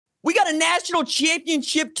got a national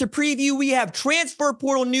championship to preview. We have transfer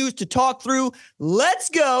portal news to talk through. Let's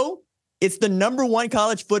go. It's the number one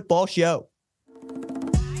college football show.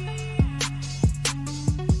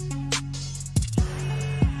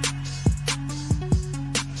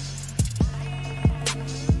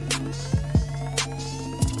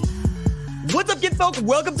 What's up, kid folk?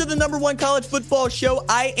 Welcome to the number one college football show.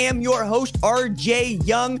 I am your host, RJ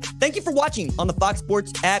Young. Thank you for watching on the Fox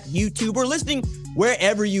Sports app, YouTube, or listening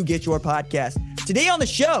wherever you get your podcast. Today on the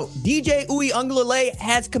show, DJ Uiagalelei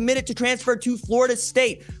has committed to transfer to Florida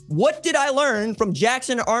State. What did I learn from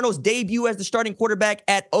Jackson Arnold's debut as the starting quarterback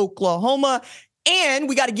at Oklahoma? And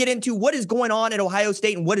we got to get into what is going on at Ohio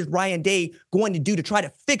State and what is Ryan Day going to do to try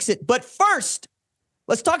to fix it. But first,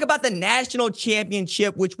 let's talk about the national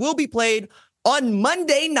championship, which will be played on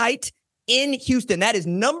Monday night in Houston. That is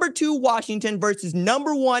number 2 Washington versus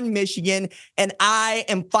number 1 Michigan, and I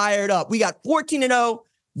am fired up. We got 14-0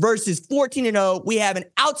 versus 14-0. We have an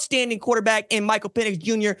outstanding quarterback in Michael Penix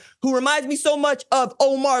Jr., who reminds me so much of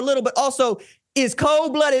Omar Little, but also is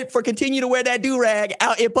cold-blooded for continuing to wear that do-rag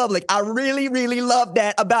out in public. I really, really love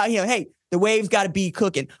that about him. Hey, the waves got to be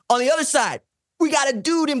cooking. On the other side, we got a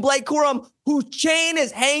dude in Blake Corum whose chain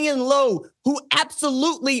is hanging low, who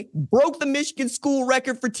absolutely broke the Michigan school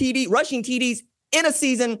record for rushing TDs in a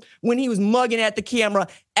season when he was mugging at the camera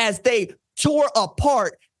as they tore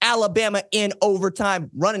apart Alabama in overtime,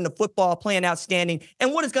 running the football, playing outstanding,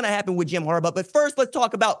 and what is going to happen with Jim Harbaugh. But first, let's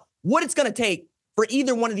talk about what it's going to take for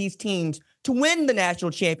either one of these teams to win the national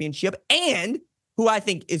championship and who I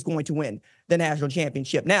think is going to win the national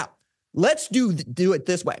championship. Now, let's do it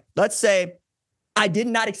this way. Let's say I did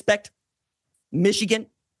not expect Michigan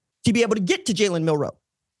to be able to get to Jalen Milroe.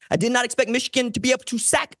 I did not expect Michigan to be able to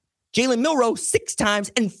sack Jalen Milroe 6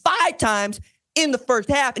 times and 5 times in the first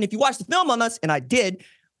half. And if you watch the film on us, and I did,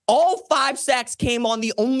 all 5 sacks came on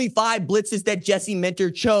the only 5 blitzes that Jesse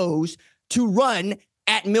Minter chose to run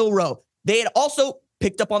at Milroe. They had also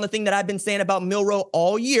picked up on the thing that I've been saying about Milroe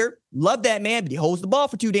all year. Love that man, but he holds the ball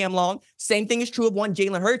for too damn long. Same thing is true of one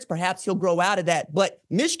Jalen Hurts. Perhaps he'll grow out of that. But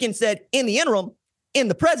Michigan said in the interim, in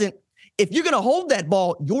the present, if you're going to hold that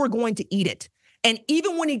ball, you're going to eat it. And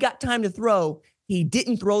even when he got time to throw, he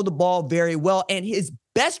didn't throw the ball very well. And his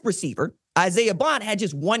best receiver, Isaiah Bond, had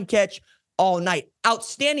just 1 catch all night.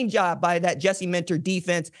 Outstanding job by that Jesse Minter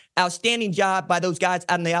defense. Outstanding job by those guys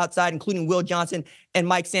on the outside, including Will Johnson and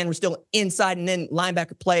Mike Sanders still inside. And then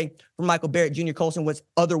linebacker play for Michael Barrett Jr. Colson was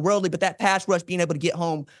otherworldly. But that pass rush being able to get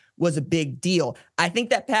home was a big deal. I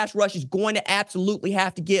think that pass rush is going to absolutely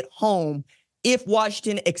have to get home if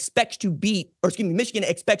Michigan expects to beat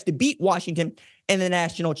Washington in the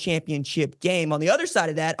national championship game. On the other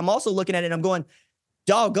side of that, I'm also looking at it and I'm going,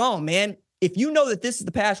 doggone, man. If you know that this is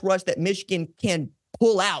the pass rush that Michigan can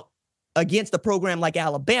pull out against a program like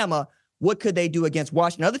Alabama, what could they do against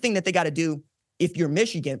Washington? Another thing that they got to do, if you're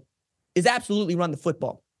Michigan, is absolutely run the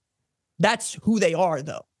football. That's who they are,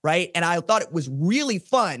 though, right? And I thought it was really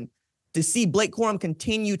fun to see Blake Corum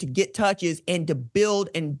continue to get touches and to build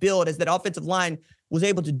and build as that offensive line was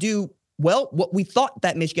able to do, well, what we thought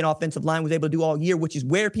that Michigan offensive line was able to do all year, which is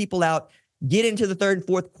wear people out, get into the third and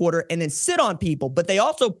fourth quarter, and then sit on people. But they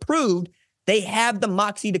also proved they have the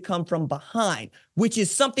moxie to come from behind, which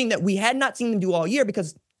is something that we had not seen them do all year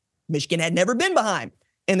because Michigan had never been behind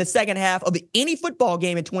in the second half of any football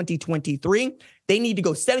game in 2023. They need to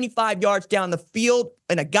go 75 yards down the field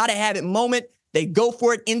in a gotta-have-it moment. They go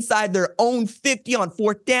for it inside their own 50 on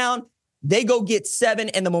 4th down. They go get 7,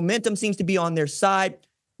 and the momentum seems to be on their side.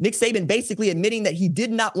 Nick Saban basically admitting that he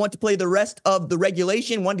did not want to play the rest of the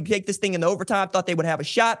regulation, wanted to take this thing in the overtime, thought they would have a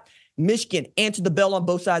shot. Michigan answered the bell on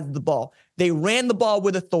both sides of the ball. They ran the ball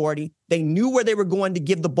with authority. They knew where they were going to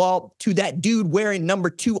give the ball to that dude wearing number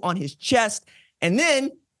 2 on his chest. And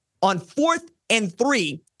then on 4th and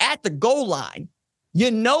 3 at the goal line, you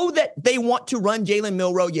know that they want to run Jalen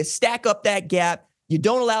Milroe. You stack up that gap. You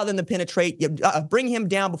don't allow them to penetrate. You bring him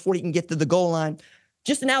down before he can get to the goal line.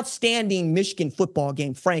 Just an outstanding Michigan football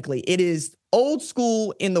game, frankly. It is old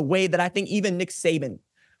school in the way that I think even Nick Saban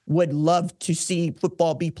would love to see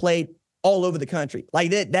football be played all over the country.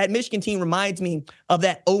 Like that Michigan team reminds me of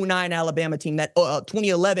that 2009 Alabama team, that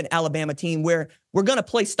 2011 Alabama team, where we're going to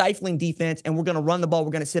play stifling defense and we're going to run the ball.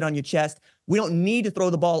 We're going to sit on your chest. We don't need to throw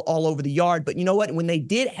the ball all over the yard. But you know what? When they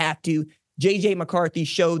did have to, J.J. McCarthy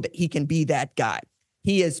showed that he can be that guy.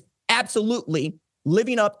 He is absolutely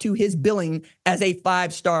living up to his billing as a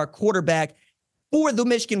 5-star quarterback for the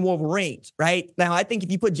Michigan Wolverines, right? Now, I think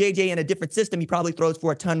if you put JJ in a different system, he probably throws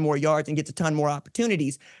for a ton more yards and gets a ton more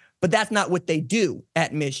opportunities. But that's not what they do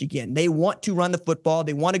at Michigan. They want to run the football.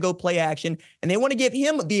 They want to go play action, and they want to give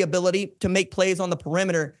him the ability to make plays on the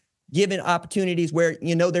perimeter given opportunities where,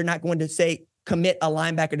 they're not going to say commit a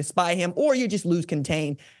linebacker to spy him, or you just lose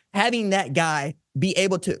contain. Having that guy be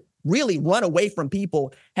able to really run away from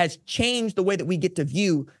people has changed the way that we get to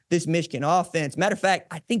view this Michigan offense. Matter of fact,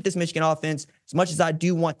 I think this Michigan offense, as much as I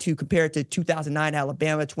do want to compare it to 2009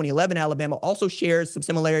 Alabama, 2011 Alabama, also shares some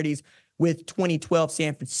similarities with 2012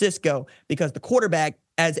 San Francisco, because the quarterback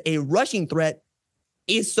as a rushing threat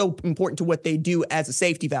is so important to what they do as a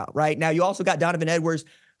safety valve, right? Now, you also got Donovan Edwards,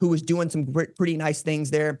 who was doing some pretty nice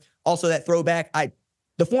things there. Also, that throwback,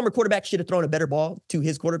 the former quarterback should have thrown a better ball to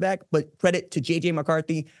his quarterback, but credit to J.J.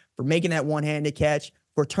 McCarthy for making that one-handed catch,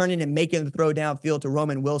 for turning and making the throw downfield to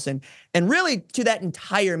Roman Wilson, and really to that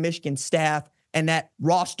entire Michigan staff and that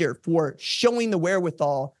roster for showing the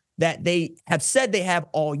wherewithal that they have said they have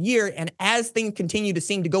all year. And as things continue to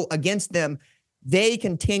seem to go against them, they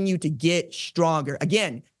continue to get stronger.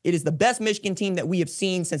 Again, it is the best Michigan team that we have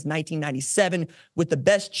seen since 1997, with the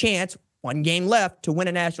best chance, one game left, to win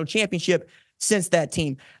a national championship since that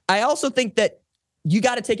team. I also think that you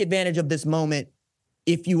got to take advantage of this moment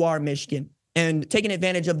if you are Michigan. And taking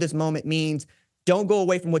advantage of this moment means don't go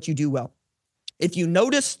away from what you do well. If you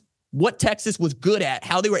notice what Texas was good at,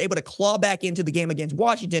 how they were able to claw back into the game against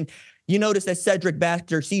Washington, you notice that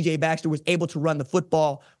CJ Baxter was able to run the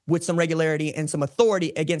football with some regularity and some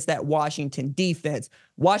authority against that Washington defense.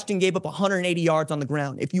 Washington gave up 180 yards on the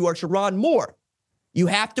ground. If you are Sharon Moore, you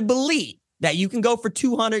have to believe that you can go for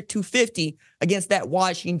 200, 250 against that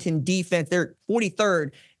Washington defense. They're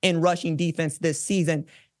 43rd in rushing defense this season,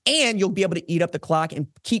 and you'll be able to eat up the clock and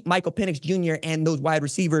keep Michael Penix Jr. and those wide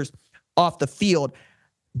receivers off the field.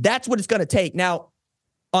 That's what it's going to take. Now,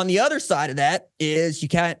 on the other side of that is you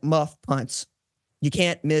can't muff punts. You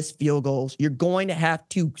can't miss field goals. You're going to have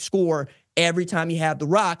to score every time you have the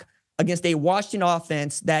rock against a Washington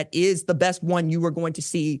offense that is the best one you are going to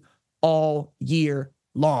see all year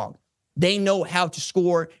long. They know how to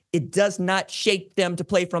score. It does not shake them to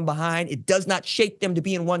play from behind. It does not shake them to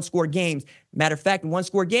be in one-score games. Matter of fact, in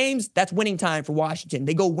one-score games, that's winning time for Washington.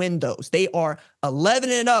 They go win those. They are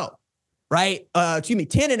 11-0, right?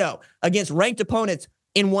 10-0 against ranked opponents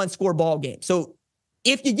in one-score ball games. So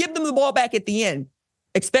if you give them the ball back at the end,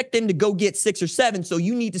 expect them to go get 6 or 7. So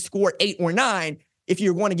you need to score 8 or 9 if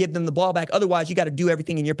you're going to give them the ball back. Otherwise, you got to do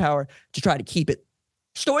everything in your power to try to keep it.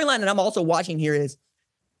 Storyline that I'm also watching here is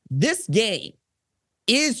this game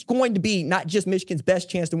is going to be not just Michigan's best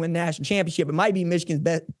chance to win the national championship. It might be Michigan's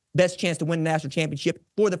best chance to win the national championship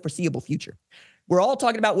for the foreseeable future. We're all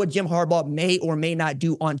talking about what Jim Harbaugh may or may not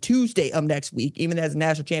do on Tuesday of next week, even as the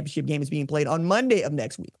national championship game is being played on Monday of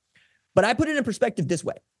next week. But I put it in perspective this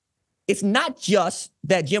way. It's not just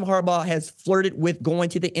that Jim Harbaugh has flirted with going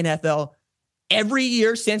to the NFL every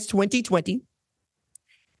year since 2020.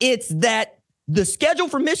 It's that the schedule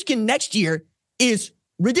for Michigan next year is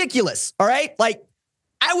ridiculous, all right? Like,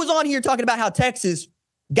 I was on here talking about how Texas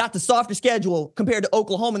got the softer schedule compared to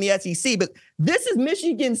Oklahoma in the SEC, but this is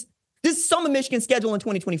some of Michigan's schedule in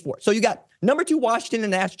 2024. So you got number 2 Washington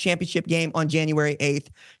in the national championship game on January 8th.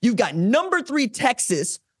 You've got number 3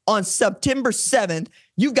 Texas on September 7th.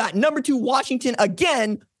 You've got number 2 Washington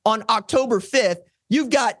again on October 5th.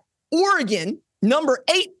 You've got Oregon, number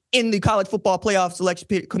 8 in the college football playoff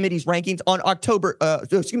selection committee's rankings on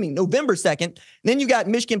November 2nd. Then you got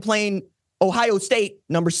Michigan playing Ohio State,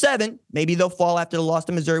 number 7. Maybe they'll fall after the loss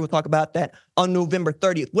to Missouri. We'll talk about that on November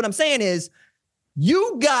 30th. What I'm saying is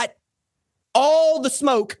you got all the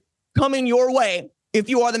smoke coming your way if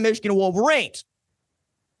you are the Michigan Wolverines.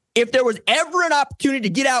 If there was ever an opportunity to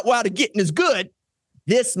get out while the getting is good,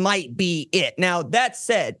 this might be it. Now, that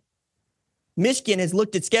said, Michigan has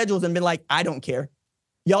looked at schedules and been like, I don't care.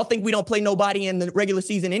 Y'all think we don't play nobody in the regular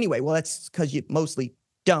season anyway? Well, that's because you mostly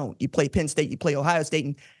don't. You play Penn State, you play Ohio State,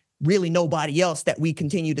 and really nobody else that we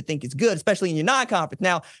continue to think is good, especially in your non-conference.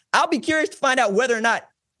 Now, I'll be curious to find out whether or not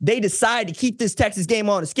they decide to keep this Texas game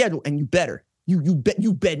on the schedule, and you better. You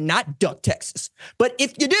bet not duck Texas. But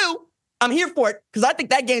if you do, I'm here for it, because I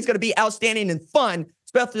think that game's going to be outstanding and fun,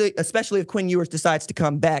 especially if Quinn Ewers decides to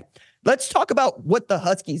come back. Let's talk about what the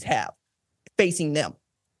Huskies have facing them.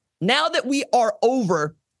 Now that we are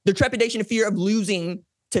over the trepidation and fear of losing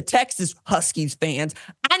to Texas Huskies fans,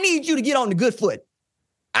 I need you to get on the good foot.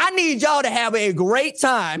 I need y'all to have a great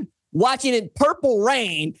time watching it purple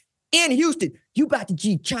rain in Houston. You about to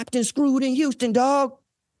get chopped and screwed in Houston, dog.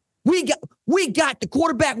 We got the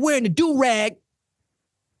quarterback wearing the do-rag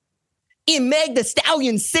in Meg the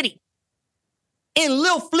Stallion City, in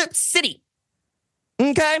Lil Flip City.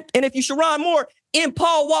 Okay? And if you Sharon Moore, in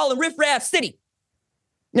Paul Wall and Riff Raff City.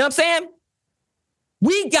 You know what I'm saying?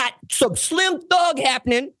 We got some Slim Thug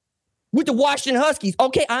happening with the Washington Huskies.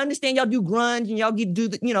 Okay, I understand y'all do grunge and y'all get do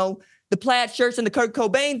the plaid shirts and the Kurt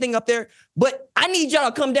Cobain thing up there, but I need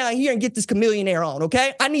y'all to come down here and get this chameleon air on,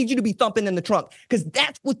 okay? I need you to be thumping in the trunk because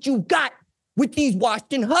that's what you got with these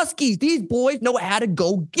Washington Huskies. These boys know how to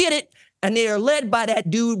go get it, and they are led by that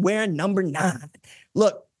dude wearing number 9.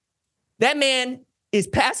 Look, that man is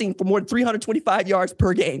passing for more than 325 yards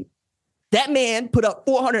per game. That man put up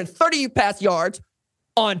 430 pass yards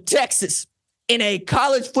on Texas in a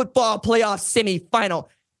college football playoff semifinal.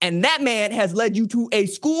 And that man has led you to a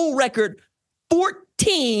school record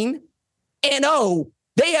 14-0.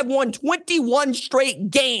 They have won 21 straight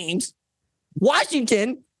games.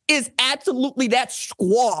 Washington is absolutely that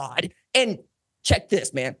squad. And check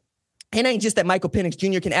this, man. It ain't just that Michael Penix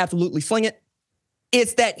Jr. can absolutely sling it.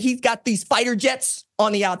 It's that he's got these fighter jets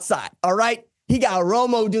on the outside, all right? He got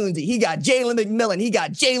Romo Dunze. He got Jalen McMillan. He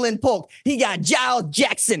got Jalen Polk. He got Giles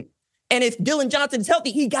Jackson. And if Dylan Johnson is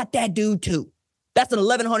healthy, he got that dude too. That's an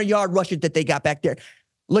 1,100-yard rusher that they got back there.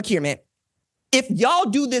 Look here, man. If y'all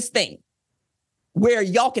do this thing where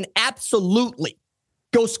y'all can absolutely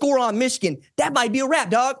go score on Michigan, that might be a wrap,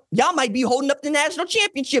 dog. Y'all might be holding up the national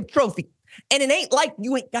championship trophy. And it ain't like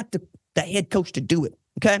you ain't got the head coach to do it,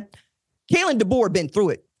 okay? Kalen DeBoer been through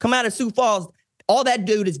it. Come out of Sioux Falls, all that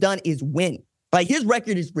dude has done is win. Like, his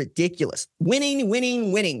record is ridiculous. Winning.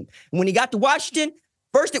 And when he got to Washington,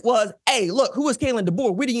 first it was, hey, look, who is Kalen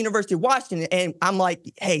DeBoer? We're the University of Washington. And I'm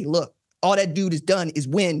like, hey, look, all that dude has done is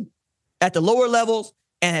win at the lower levels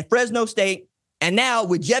and at Fresno State. And now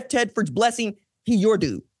with Jeff Tedford's blessing, he your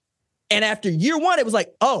dude. And after year 1, it was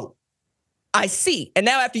like, oh, I see. And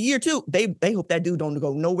now after year 2, they hope that dude don't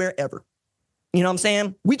go nowhere ever. You know what I'm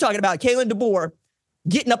saying? We talking about Kalen DeBoer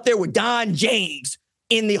getting up there with Don James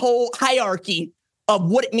in the whole hierarchy of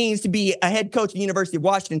what it means to be a head coach at the University of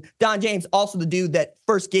Washington. Don James, also the dude that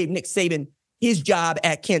first gave Nick Saban his job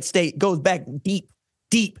at Kent State, goes back deep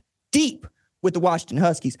with the Washington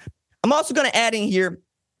Huskies. I'm also going to add in here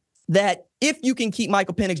that if you can keep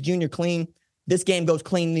Michael Penix Jr. clean, this game goes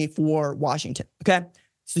cleanly for Washington, okay?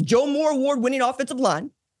 It's the Joe Moore Award-winning offensive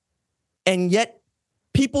line, and yet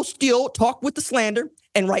people still talk with the slander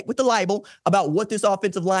and write with the libel about what this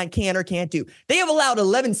offensive line can or can't do. They have allowed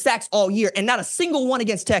 11 sacks all year and not a single one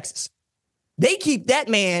against Texas. They keep that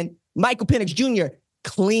man, Michael Penix Jr.,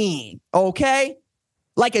 clean, okay?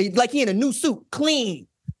 Like he in a new suit, clean.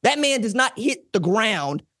 That man does not hit the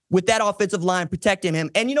ground with that offensive line protecting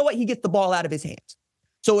him. And you know what? He gets the ball out of his hands.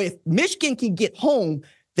 So if Michigan can get home,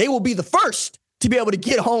 they will be the first to be able to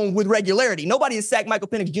get home with regularity. Nobody has sacked Michael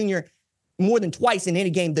Penix Jr. more than twice in any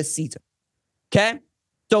game this season, okay?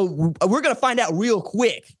 So we're going to find out real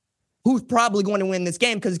quick who's probably going to win this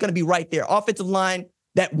game because it's going to be right there. Offensive line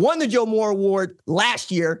that won the Joe Moore Award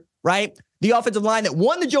last year, right? The offensive line that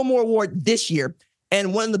won the Joe Moore Award this year,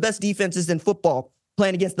 and one of the best defenses in football,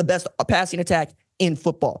 playing against the best passing attack in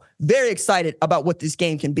football. Very excited about what this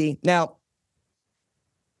game can be. Now,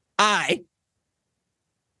 I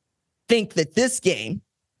think that this game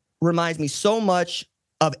reminds me so much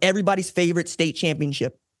of everybody's favorite state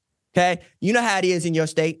championship. Okay? You know how it is in your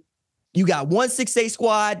state. You got one 6A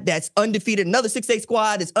squad that's undefeated, another 6A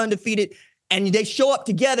squad that's undefeated, and they show up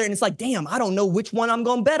together, and it's like, damn, I don't know which one I'm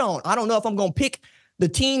going to bet on. I don't know if I'm going to pick the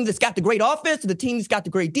team that's got the great offense or the team that's got the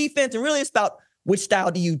great defense, and really it's about which style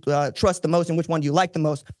do you trust the most and which one do you like the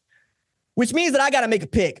most, which means that I got to make a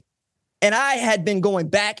pick. And I had been going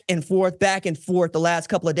back and forth the last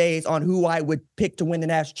couple of days on who I would pick to win the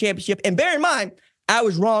national championship. And bear in mind, I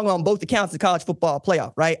was wrong on both accounts of the college football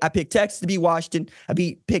playoff, right? I picked Texas to beat Washington.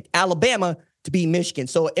 Picked Alabama to beat Michigan.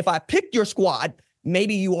 So if I picked your squad,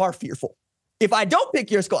 maybe you are fearful. If I don't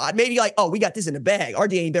pick your squad, maybe you're like, oh, we got this in the bag.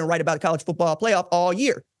 RJ ain't been right about the college football playoff all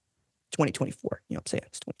year. 2024. You know what I'm saying?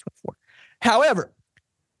 It's 2024. However,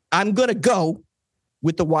 I'm going to go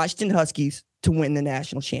with the Washington Huskies to win the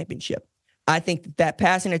national championship. I think that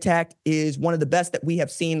passing attack is one of the best that we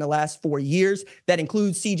have seen in the last 4 years. That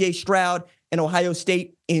includes C.J. Stroud and Ohio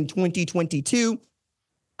State in 2022.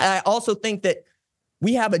 I also think that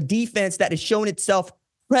we have a defense that has shown itself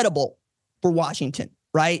credible for Washington,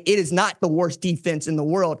 right? It is not the worst defense in the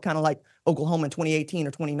world, kind of like Oklahoma in 2018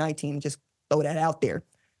 or 2019. Just throw that out there.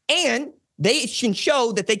 And they can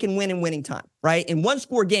show that they can win in winning time, right? In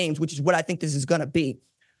one-score games, which is what I think this is going to be,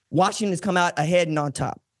 Washington has come out ahead and on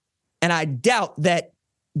top. And I doubt that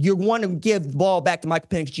you're going to give the ball back to Michael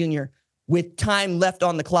Penix Jr. with time left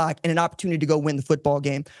on the clock and an opportunity to go win the football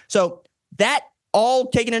game. So that all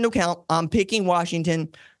taken into account, I'm picking Washington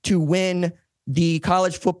to win the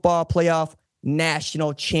college football playoff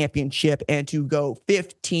national championship and to go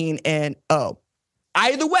 15-0.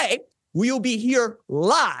 Either way, we'll be here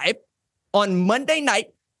live on Monday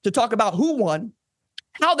night to talk about who won,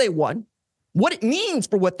 how they won, what it means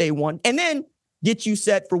for what they won, and then get you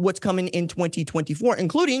set for what's coming in 2024,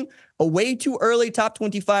 including a way too early top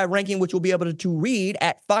 25 ranking, which we'll be able to read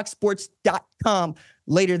at foxsports.com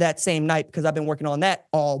later that same night, because I've been working on that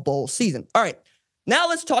all bowl season. All right, now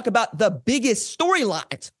let's talk about the biggest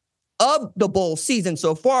storylines of the bowl season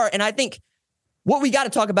so far. And I think what we got to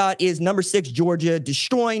talk about is number 6, Georgia,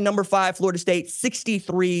 destroying number 5, Florida State,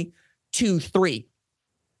 63-3.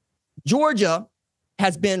 Georgia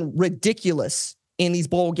has been ridiculous in these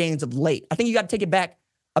bowl games of late. I think you got to take it back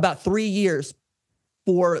about 3 years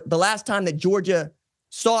for the last time that Georgia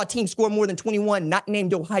saw a team score more than 21, not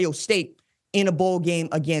named Ohio State, in a bowl game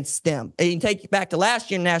against them. And you can take it back to last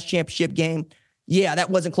year's national championship game. Yeah, that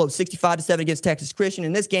wasn't close. 65-7 against Texas Christian.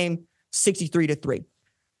 In this game, 63-3.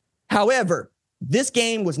 However, this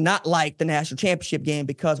game was not like the national championship game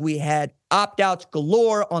because we had opt-outs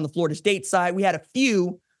galore on the Florida State side. We had a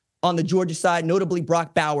few on the Georgia side, notably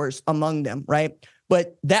Brock Bowers among them, right?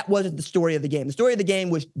 But that wasn't the story of the game. The story of the game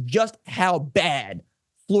was just how bad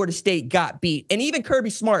Florida State got beat. And even Kirby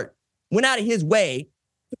Smart went out of his way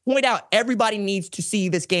to point out everybody needs to see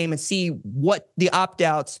this game and see what the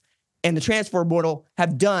opt-outs and the transfer portal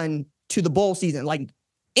have done to the bowl season. Like,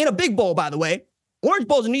 in a big bowl, by the way, Orange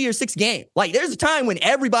Bowl is a New Year's Six game. Like, there's a time when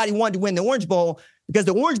everybody wanted to win the Orange Bowl because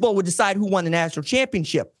the Orange Bowl would decide who won the national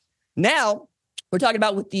championship. Now, we're talking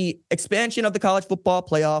about with the expansion of the college football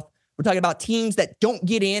playoff, we're talking about teams that don't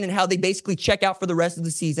get in and how they basically check out for the rest of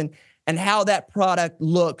the season and how that product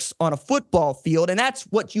looks on a football field. And that's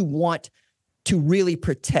what you want to really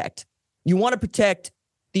protect. You want to protect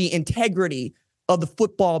the integrity of the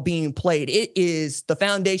football being played. It is the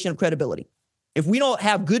foundation of credibility. If we don't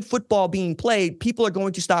have good football being played, people are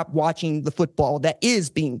going to stop watching the football that is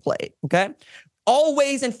being played, okay?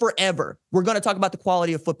 Always and forever, we're going to talk about the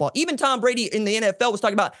quality of football. Even Tom Brady in the NFL was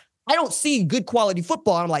talking about, I don't see good quality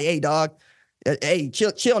football. I'm like, hey, dog, hey,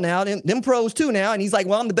 chill now. Them pros too now. And he's like,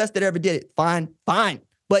 well, I'm the best that ever did it. Fine.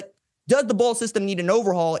 But does the bowl system need an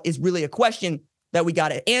overhaul is really a question that we got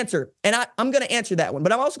to answer. And I'm going to answer that one.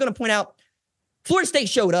 But I'm also going to point out, Florida State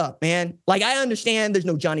showed up, man. Like, I understand there's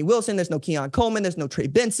no Johnny Wilson, there's no Keon Coleman, there's no Trey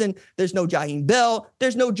Benson, there's no Jaheim Bell,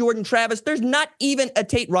 there's no Jordan Travis, there's not even a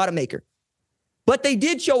Tate Rodemaker. But they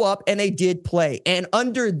did show up and they did play. And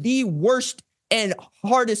under the worst and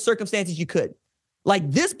hardest circumstances you could. Like,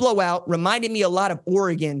 this blowout reminded me a lot of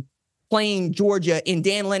Oregon playing Georgia in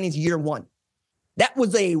Dan Lanning's year 1. That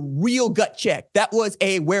was a real gut check. That was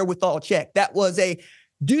a wherewithal check. That was a,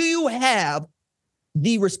 do you have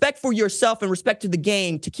the respect for yourself and respect to the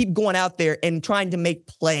game to keep going out there and trying to make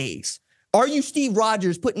plays? Are you Steve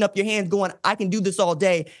Rogers putting up your hands going, I can do this all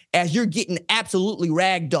day, as you're getting absolutely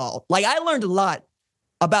ragdolled? Like, I learned a lot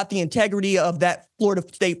about the integrity of that Florida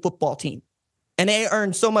State football team, and they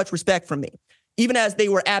earned so much respect from me, even as they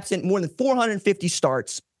were absent more than 450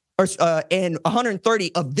 starts and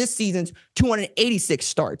 130 of this season's 286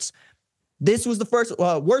 starts. This was the first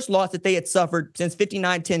worst loss that they had suffered since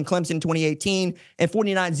 59-10 Clemson in 2018 and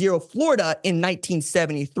 49-0 Florida in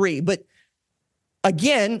 1973. But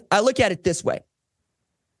again, I look at it this way.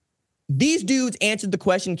 These dudes answered the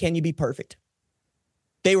question, can you be perfect?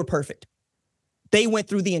 They were perfect. They went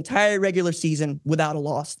through the entire regular season without a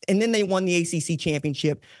loss, and then they won the ACC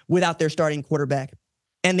championship without their starting quarterback,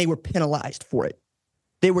 and they were penalized for it.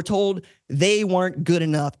 They were told they weren't good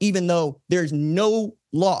enough, even though there's no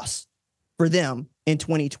loss for them in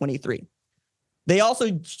 2023. They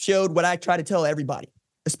also showed what I try to tell everybody,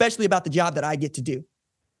 especially about the job that I get to do.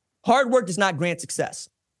 Hard work does not grant success.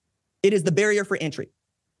 It is the barrier for entry.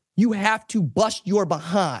 You have to bust your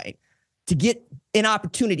behind to get an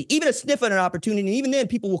opportunity, even a sniff at an opportunity. And even then,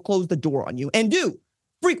 people will close the door on you, and do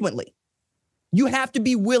frequently. You have to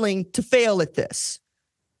be willing to fail at this.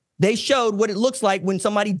 They showed what it looks like when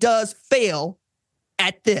somebody does fail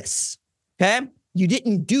at this, okay? You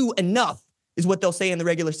didn't do enough is what they'll say in the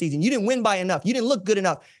regular season. You didn't win by enough. You didn't look good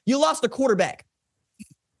enough. You lost a quarterback.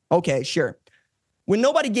 Okay, sure. When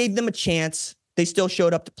nobody gave them a chance, they still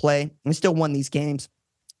showed up to play and still won these games.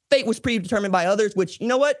 Fate was predetermined by others, which, you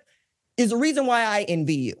know what, is the reason why I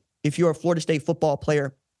envy you if you're a Florida State football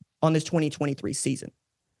player on this 2023 season.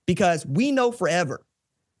 Because we know forever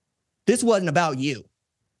this wasn't about you.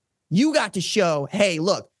 You got to show, hey,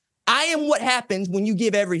 look, I am what happens when you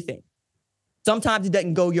give everything. Sometimes it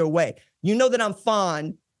doesn't go your way. You know that I'm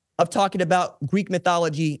fond of talking about Greek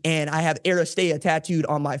mythology, and I have Aristeia tattooed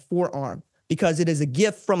on my forearm because it is a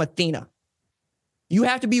gift from Athena. You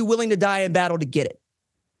have to be willing to die in battle to get it.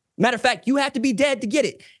 Matter of fact, you have to be dead to get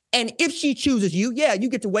it. And if she chooses you, yeah, you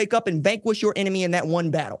get to wake up and vanquish your enemy in that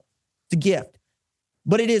one battle. It's a gift.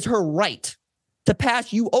 But it is her right to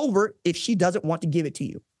pass you over if she doesn't want to give it to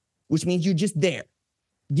you, which means you're just there,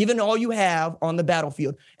 giving all you have on the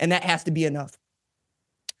battlefield, and that has to be enough.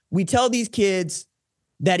 We tell these kids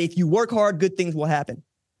that if you work hard, good things will happen.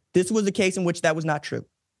 This was a case in which that was not true.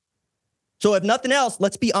 So if nothing else,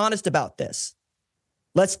 let's be honest about this.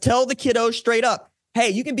 Let's tell the kiddos straight up, hey,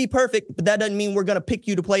 you can be perfect, but that doesn't mean we're going to pick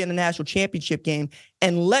you to play in the national championship game,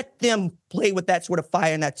 and let them play with that sort of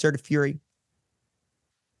fire and that sort of fury.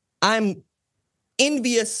 I'm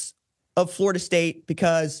envious of Florida State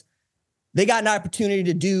because they got an opportunity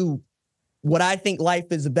to do what I think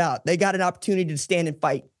life is about. They got an opportunity to stand and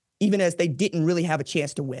fight, even as they didn't really have a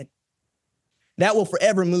chance to win. That will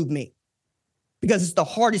forever move me because it's the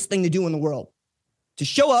hardest thing to do in the world, to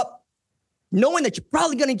show up knowing that you're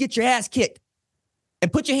probably going to get your ass kicked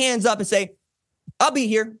and put your hands up and say, I'll be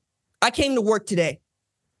here. I came to work today.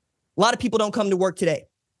 A lot of people don't come to work today.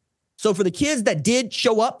 So for the kids that did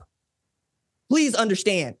show up, please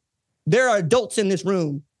understand there are adults in this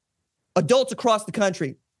room, adults across the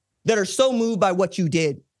country that are so moved by what you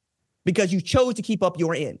did because you chose to keep up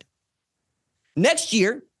your end. Next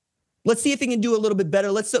year, let's see if he can do a little bit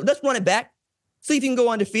better. Let's run it back. See if you can go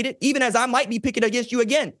undefeated, even as I might be picking against you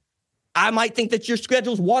again. I might think that your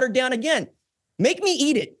schedule's watered down again. Make me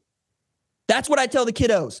eat it. That's what I tell the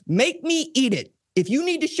kiddos. Make me eat it. If you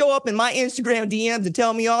need to show up in my Instagram DMs and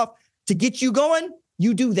tell me off to get you going,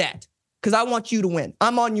 you do that because I want you to win.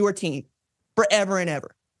 I'm on your team forever and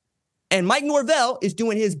ever. And Mike Norvell is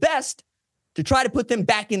doing his best to try to put them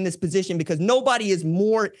back in this position because nobody is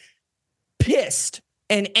more pissed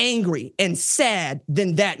and angry and sad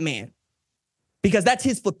than that man because that's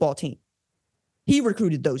his football team. He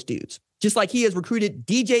recruited those dudes, just like he has recruited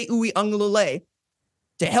DJ Uiagalelei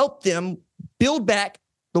to help them build back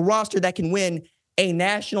the roster that can win a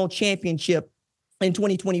national championship in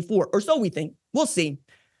 2024, or so we think. We'll see.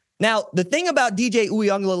 Now, the thing about DJ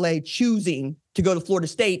Uiagalelei choosing to go to Florida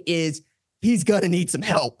State is he's going to need some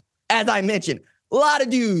help. As I mentioned, a lot of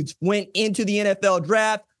dudes went into the NFL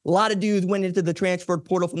draft. A lot of dudes went into the transfer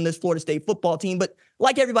portal from this Florida State football team. But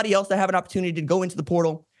like everybody else, they have an opportunity to go into the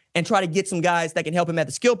portal and try to get some guys that can help him at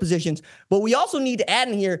the skill positions. But we also need to add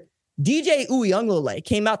in here, DJ Uiagalelei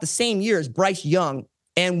came out the same year as Bryce Young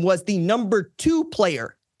and was the number 2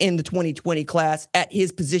 player in the 2020 class at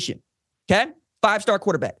his position. Okay? 5-star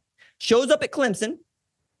quarterback. Shows up at Clemson,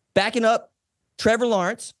 backing up Trevor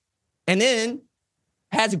Lawrence, and then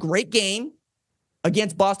has a great game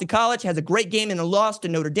against Boston College, has a great game in a loss to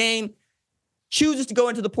Notre Dame, chooses to go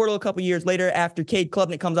into the portal a couple years later after Cade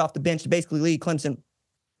Klubnik comes off the bench to basically lead Clemson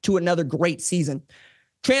to another great season.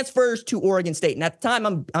 Transfers to Oregon State. And at the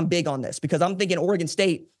time, I'm big on this because I'm thinking Oregon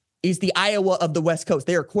State is the Iowa of the West Coast.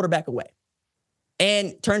 They are a quarterback away.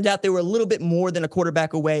 And turns out they were a little bit more than a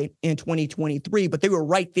quarterback away in 2023, but they were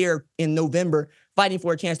right there in November fighting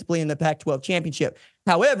for a chance to play in the Pac-12 championship.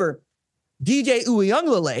 However, DJ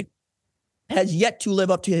Uiagalelei has yet to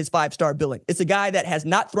live up to his 5-star billing. It's a guy that has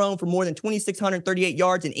not thrown for more than 2,638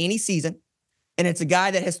 yards in any season. And it's a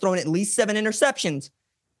guy that has thrown at least 7 interceptions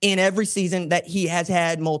in every season that he has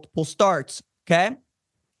had multiple starts. Okay?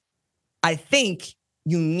 I think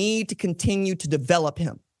you need to continue to develop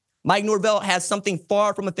him. Mike Norvell has something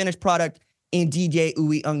far from a finished product in DJ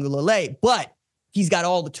Uiagalelei, but he's got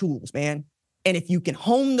all the tools, man. And if you can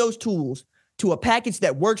hone those tools to a package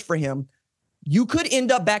that works for him, you could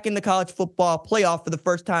end up back in the college football playoff for the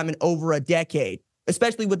first time in over a decade,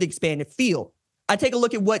 especially with the expanded field. I take a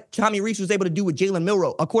look at what Tommy Rees was able to do with Jalen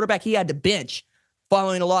Milroe, a quarterback he had to bench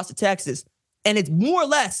following a loss to Texas. And it's more or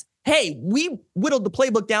less, hey, we whittled the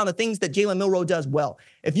playbook down to things that Jalen Milroe does well.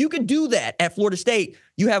 If you could do that at Florida State,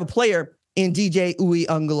 you have a player in DJ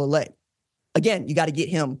Uiagalelei. Again, you got to get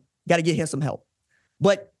him some help.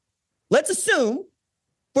 But let's assume,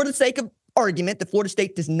 for the sake of argument, that Florida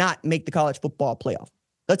State does not make the college football playoff.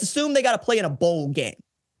 Let's assume they got to play in a bowl game.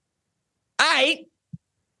 All right.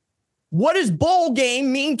 What does bowl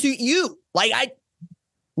game mean to you?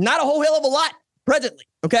 Not a whole hell of a lot presently,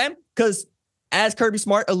 okay? Because as Kirby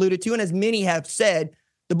Smart alluded to, and as many have said,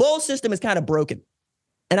 the bowl system is kind of broken.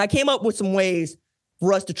 And I came up with some ways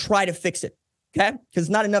for us to try to fix it, okay? Because it's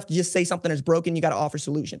not enough to just say something is broken. You got to offer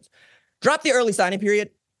solutions. Drop the early signing period.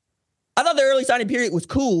 I thought the early signing period was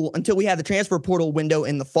cool until we had the transfer portal window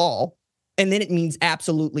in the fall. And then it means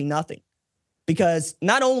absolutely nothing. Because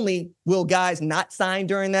not only will guys not sign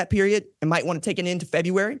during that period and might want to take it into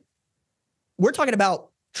February, we're talking about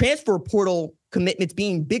transfer portal commitments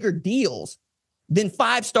being bigger deals than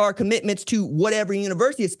 5-star commitments to whatever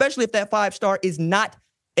university, especially if that 5-star is not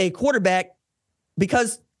a quarterback,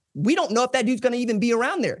 because we don't know if that dude's going to even be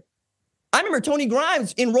around there. I remember Tony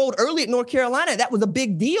Grimes enrolled early at North Carolina. That was a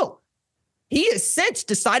big deal. He has since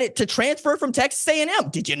decided to transfer from Texas A&M.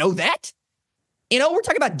 Did you know that? We're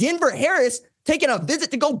talking about Denver Harris taking a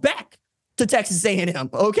visit to go back to Texas A&M,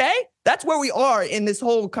 okay? That's where we are in this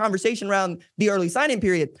whole conversation around the early signing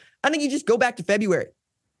period. I think you just go back to February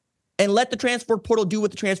and let the transfer portal do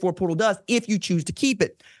what the transfer portal does if you choose to keep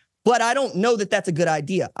it. But I don't know that that's a good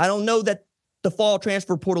idea. I don't know that the fall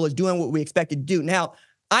transfer portal is doing what we expect it to do. Now,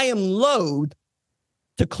 I am loath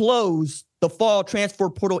to close the fall transfer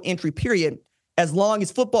portal entry period as long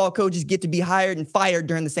as football coaches get to be hired and fired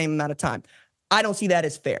during the same amount of time. I don't see that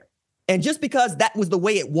as fair. And just because that was the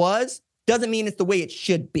way it was doesn't mean it's the way it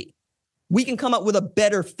should be. We can come up with a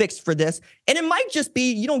better fix for this. And it might just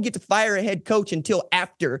be you don't get to fire a head coach until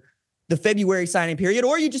after the February signing period,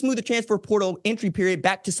 or you just move the transfer portal entry period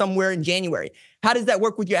back to somewhere in January. How does that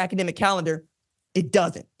work with your academic calendar? It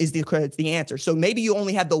doesn't, is the answer. So maybe you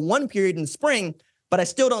only have the one period in the spring, but I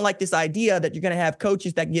still don't like this idea that you're going to have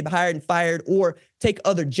coaches that can get hired and fired or take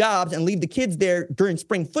other jobs and leave the kids there during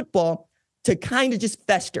spring football to kind of just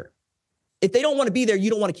fester. If they don't want to be there, you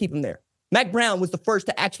don't want to keep them there. Mac Brown was the first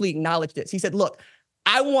to actually acknowledge this. He said, look,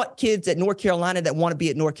 I want kids at North Carolina that want to be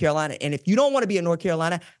at North Carolina. And if you don't want to be at North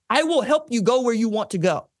Carolina, I will help you go where you want to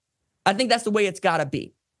go. I think that's the way it's got to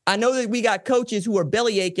be. I know that we got coaches who are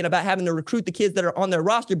belly aching about having to recruit the kids that are on their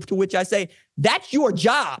roster, to which I say, that's your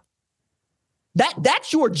job.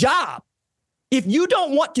 That's your job. If you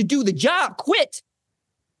don't want to do the job, quit.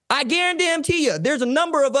 I guarantee you, there's a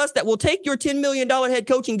number of us that will take your $10 million head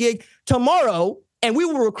coaching gig tomorrow, and we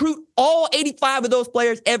will recruit all 85 of those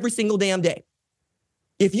players every single damn day.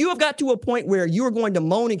 If you have got to a point where you are going to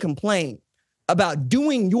moan and complain about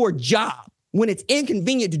doing your job when it's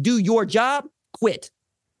inconvenient to do your job, quit.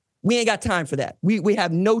 We ain't got time for that. We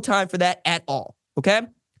have no time for that at all, okay?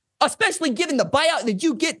 Especially given the buyout that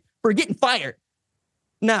you get for getting fired.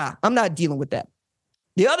 Nah, I'm not dealing with that.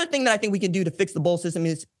 The other thing that I think we can do to fix the bowl system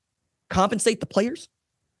is compensate the players,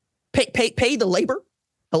 pay the labor.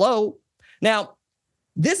 Hello. Now,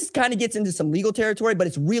 this kind of gets into some legal territory, but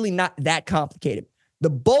it's really not that complicated.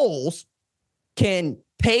 The bowls can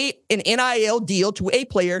pay an NIL deal to a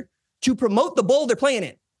player to promote the bowl they're playing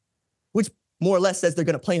in, which more or less says they're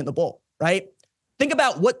going to play in the bowl, right? Think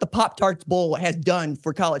about what the Pop-Tarts Bowl has done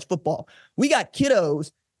for college football. We got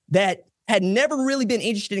kiddos that had never really been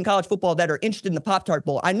interested in college football that are interested in the Pop-Tart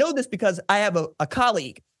Bowl. I know this because I have a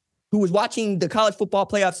colleague who was watching the college football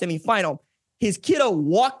playoff semifinal. His kiddo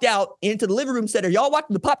walked out into the living room and said, are y'all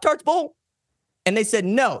watching the Pop-Tarts Bowl? And they said,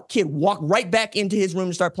 no. Kid walked right back into his room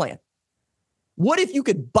and start playing. What if you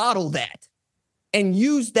could bottle that and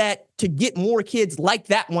use that to get more kids like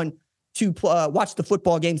that one to watch the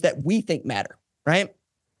football games that we think matter, right?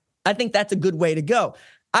 I think that's a good way to go.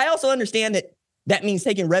 I also understand that means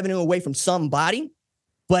taking revenue away from somebody,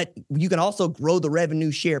 but you can also grow the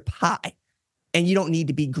revenue share pie, and you don't need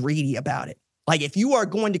to be greedy about it. Like if you are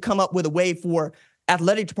going to come up with a way for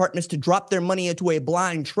athletic departments to drop their money into a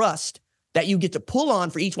blind trust that you get to pull on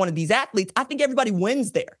for each one of these athletes, I think everybody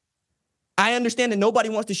wins there. I understand that nobody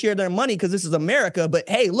wants to share their money because this is America, but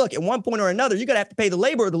hey, look, at one point or another, you're going to have to pay the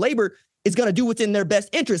labor. The labor is going to do what's in their best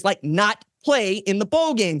interest, like not play in the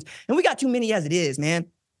bowl games. And we got too many as it is, man.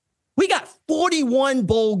 We got 41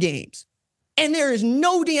 bowl games, and there is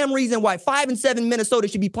no damn reason why 5 and 7 Minnesota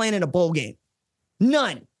should be playing in a bowl game.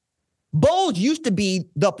 None. Bowls used to be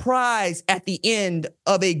the prize at the end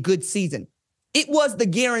of a good season. It was the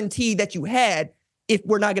guarantee that you had if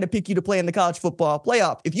we're not going to pick you to play in the college football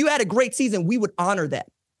playoff. If you had a great season, we would honor that.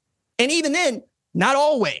 And even then, not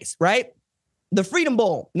always, right? The Freedom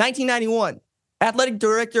Bowl, 1991, athletic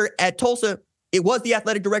director at Tulsa. It was the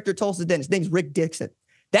athletic director at Tulsa then. His name's Rick Dixon.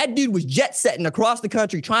 That dude was jet setting across the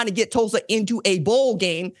country trying to get Tulsa into a bowl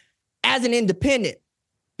game as an independent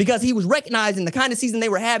because he was recognizing the kind of season they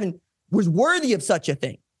were having was worthy of such a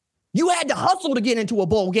thing. You had to hustle to get into a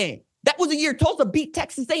bowl game. That was the year Tulsa beat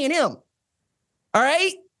Texas A&M. All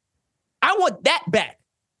right? I want that back.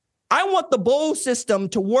 I want the bowl system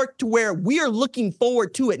to work to where we are looking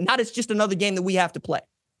forward to it, not it's just another game that we have to play.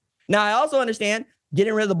 Now, I also understand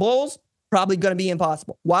getting rid of the bowls, probably going to be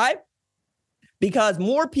impossible. Why? Because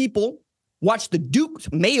more people watch the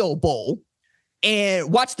Duke Mayo Bowl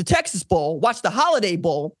and watch the Texas Bowl, watch the Holiday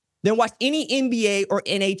Bowl, than watch any NBA or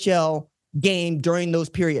NHL game during those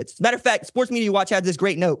periods. As a matter of fact, Sports Media Watch had this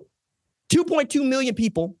great note. 2.2 million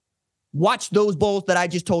people watch those bowls that I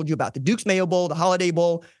just told you about, the Duke's Mayo Bowl, the Holiday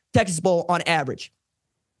Bowl, Texas Bowl on average.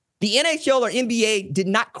 The NHL or NBA did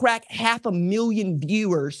not crack 500,000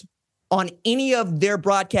 viewers on any of their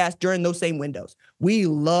broadcasts during those same windows. We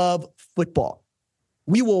love football.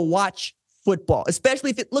 We will watch football,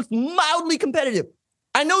 especially if it looks mildly competitive.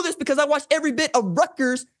 I know this because I watched every bit of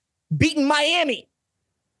Rutgers beating Miami.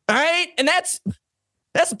 All right. And that's the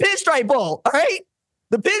Pinstripe Bowl. All right.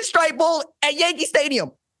 The Pinstripe Bowl at Yankee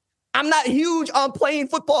Stadium. I'm not huge on playing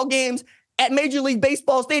football games at Major League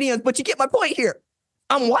Baseball stadiums, but you get my point here.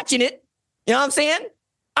 I'm watching it. You know what I'm saying?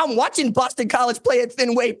 I'm watching Boston College play at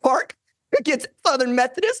Fenway Park against Southern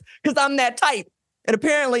Methodist because I'm that type. And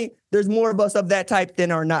apparently there's more of us of that type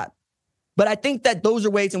than are not. But I think that those are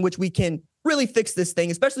ways in which we can really fix this thing,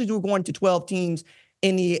 especially as we're going to 12 teams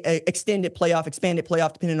in the expanded playoff,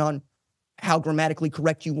 depending on how grammatically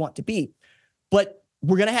correct you want to be. But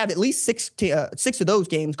we're going to have at least six of those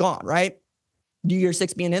games gone, right? Year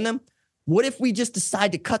 6 being in them. What if we just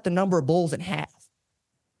decide to cut the number of bowls in half?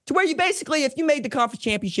 To where you basically, if you made the conference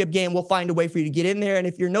championship game, we'll find a way for you to get in there. And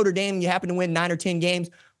if you're Notre Dame and you happen to win 9 or 10 games,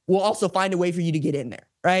 we'll also find a way for you to get in there,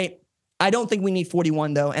 right? I don't think we need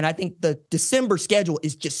 41, though. And I think the December schedule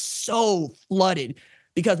is just so flooded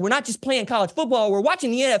because we're not just playing college football, we're watching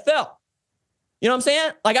the NFL. You know what I'm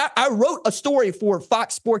saying? Like I wrote a story for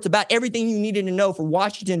Fox Sports about everything you needed to know for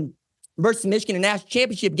Washington versus Michigan in the national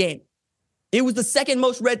championship game. It was the second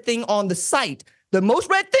most read thing on the site. The most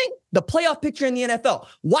read thing, the playoff picture in the NFL.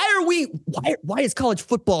 Why is college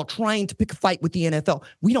football trying to pick a fight with the NFL?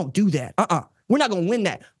 We don't do that. We're not going to win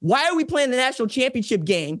that. Why are we playing the national championship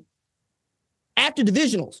game after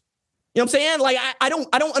divisionals? You know what I'm saying? Like, I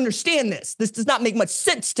don't understand this. This does not make much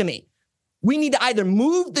sense to me. We need to either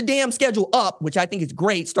move the damn schedule up, which I think is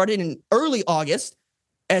great, started in early August,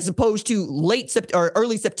 as opposed to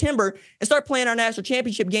early September, and start playing our national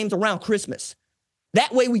championship games around Christmas.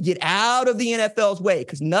 That way we get out of the NFL's way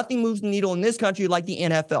because nothing moves the needle in this country like the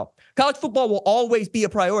NFL. College football will always be a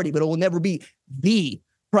priority, but it will never be the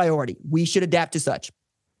priority. We should adapt to such.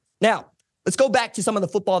 Now, let's go back to some of the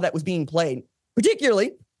football that was being played.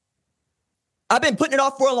 Particularly, I've been putting it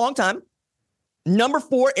off for a long time. Number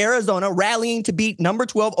 4, Arizona, rallying to beat number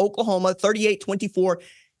 12, Oklahoma, 38-24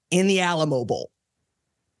 in the Alamo Bowl.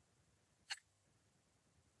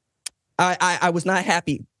 I was not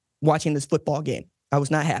happy watching this football game. I was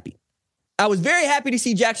not happy. I was very happy to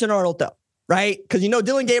see Jackson Arnold, though, right? Because,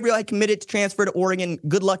 Dylan Gabriel had committed to transfer to Oregon.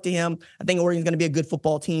 Good luck to him. I think Oregon's going to be a good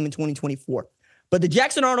football team in 2024. But the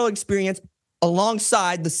Jackson Arnold experience,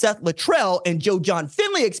 alongside the Seth Luttrell and Joe John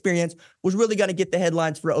Finley experience, was really going to get the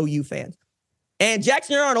headlines for OU fans. And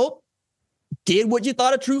Jackson Arnold did what you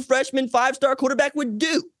thought a true freshman 5-star quarterback would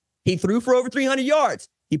do. He threw for over 300 yards.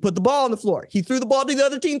 He put the ball on the floor. He threw the ball to the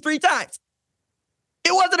other team 3 times.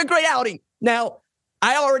 It wasn't a great outing. Now,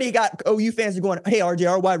 I already got OU fans going, hey, RJ,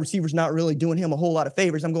 our wide receiver's not really doing him a whole lot of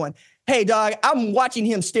favors. I'm going, hey, dog, I'm watching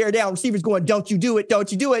him stare down receivers going, don't you do it,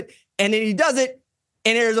 don't you do it. And then he does it,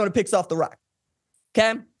 and Arizona picks off the rock.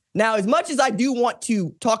 Okay? Now, as much as I do want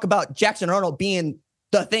to talk about Jackson Arnold being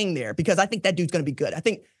the thing there, because I think that dude's going to be good. I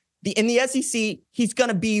think in the SEC, he's going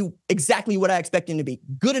to be exactly what I expect him to be.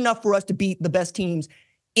 Good enough for us to beat the best teams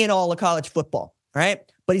in all of college football, all right?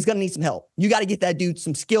 But he's going to need some help. You got to get that dude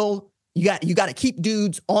some skill. You got to keep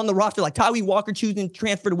dudes on the roster like Tyree Walker choosing to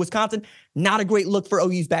transfer to Wisconsin. Not a great look for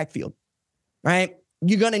OU's backfield, right?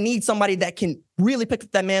 You're going to need somebody that can really pick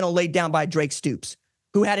up that mantle laid down by Drake Stoops,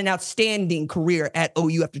 who had an outstanding career at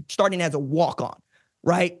OU after starting as a walk-on,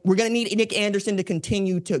 right? We're going to need Nick Anderson to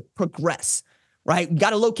continue to progress, right? We got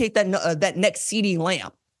to locate that next CeeDee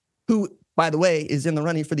Lamb, who, by the way, is in the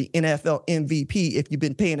running for the NFL MVP if you've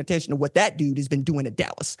been paying attention to what that dude has been doing at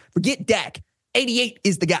Dallas. Forget Dak. 88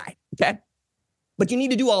 is the guy, okay? But you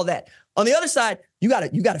need to do all that. On the other side, you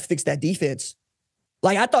got to fix that defense.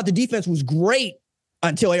 Like, I thought the defense was great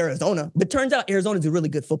until Arizona, but turns out Arizona's a really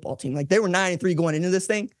good football team. Like, they were 9-3 going into this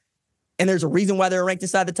thing, and there's a reason why they're ranked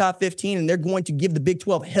inside the top 15, and they're going to give the Big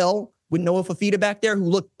 12 hell with Noah Fafita back there, who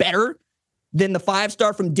looked better than the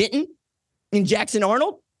 5-star from Denton and Jackson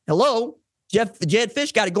Arnold. Hello, Jed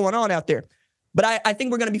Fish got it going on out there. But I think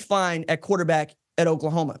we're going to be fine at quarterback at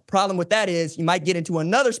Oklahoma. Problem with that is you might get into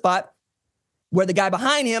another spot where the guy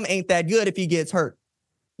behind him ain't that good if he gets hurt.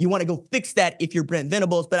 You want to go fix that if you're Brent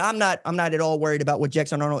Venables, but I'm not at all worried about what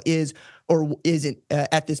Jackson Arnold is or isn't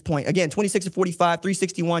at this point. Again, 26 of 45,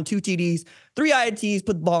 361, 2 TDs, 3 INTs,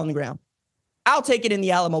 put the ball on the ground. I'll take it in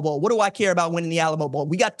the Alamo Bowl. What do I care about winning the Alamo Bowl?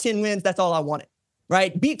 We got 10 wins. That's all I wanted,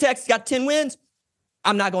 right? Beat Texas, got 10 wins.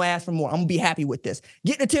 I'm not going to ask for more. I'm going to be happy with this.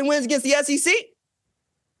 Getting the 10 wins against the SEC,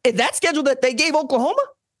 if that schedule that they gave Oklahoma,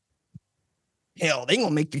 hell, they're going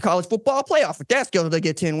to make the college football playoff with that schedule. They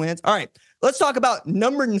get 10 wins. All right, let's talk about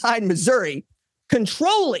number 9, Missouri,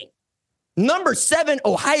 controlling number 7,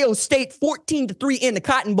 Ohio State, 14-3 in the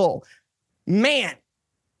Cotton Bowl. Man,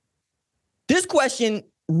 this question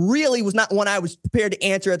really was not one I was prepared to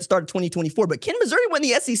answer at the start of 2024, but can Missouri win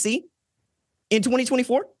the SEC in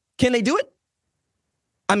 2024? Can they do it?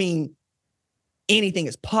 I mean, anything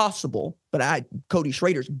is possible, but Cody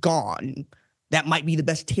Schrader's gone. That might be the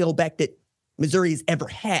best tailback that Missouri has ever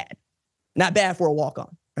had. Not bad for a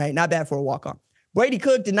walk-on, right? Not bad for a walk-on. Brady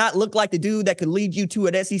Cook did not look like the dude that could lead you to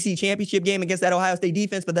an SEC championship game against that Ohio State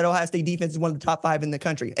defense, but that Ohio State defense is one of the top 5 in the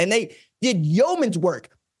country. And they did yeoman's work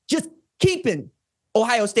just keeping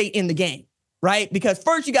Ohio State in the game, right? Because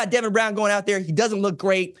first you got Devin Brown going out there. He doesn't look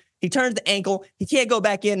great. He turns the ankle. He can't go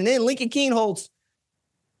back in. And then Lincoln Kienholz,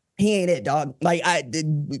 he ain't it, dog.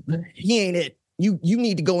 He ain't it. You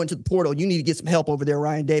need to go into the portal. You need to get some help over there,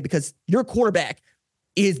 Ryan Day, because your quarterback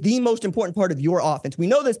is the most important part of your offense. We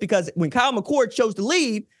know this because when Kyle McCord chose to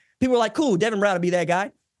leave, people were like, cool, Devin Brown will be that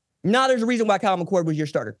guy. Now there's a reason why Kyle McCord was your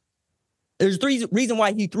starter. There's reason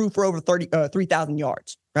why he threw for over 3,000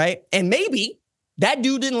 yards, right? And maybe that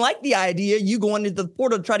dude didn't like the idea you going into the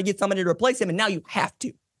portal to try to get somebody to replace him, and now you have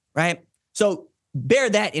to, right? So bear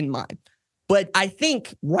that in mind. But I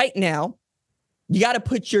think right now, you got to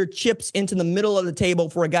put your chips into the middle of the table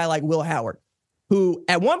for a guy like Will Howard, who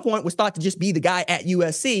at one point was thought to just be the guy at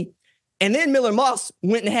USC. And then Miller Moss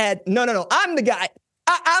went and had, no, I'm the guy.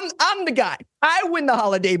 I'm the guy. I win the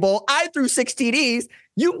Holiday Bowl. I threw 6 TDs.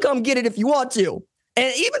 You can come get it if you want to.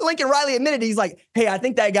 And even Lincoln Riley admitted, he's like, hey, I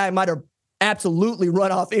think that guy might have absolutely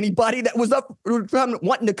run off anybody that was up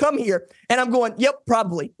wanting to come here. And I'm going, yep,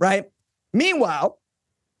 probably, right? Meanwhile,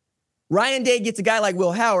 Ryan Day gets a guy like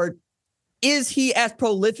Will Howard. Is he as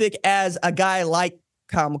prolific as a guy like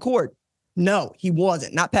Kyle McCord? No, he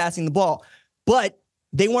wasn't. Not passing the ball. But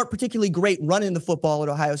they weren't particularly great running the football at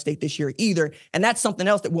Ohio State this year either. And that's something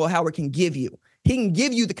else that Will Howard can give you. He can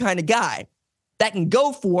give you the kind of guy that can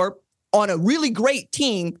go for, on a really great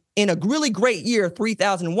team in a really great year,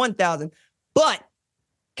 3,000 and 1,000. But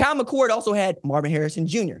Kyle McCord also had Marvin Harrison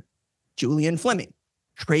Jr., Julian Fleming,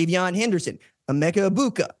 Travion Henderson, Emeka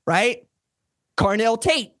Ibuka, right? Carnell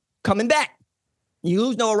Tate coming back. You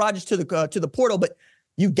lose Noah Rogers to the portal, but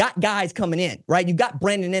you've got guys coming in, right? You've got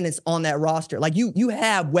Brandon Ennis on that roster. Like you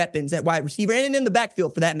have weapons at wide receiver and in the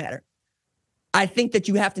backfield for that matter. I think that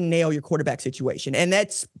you have to nail your quarterback situation. And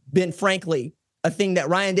that's been, frankly, a thing that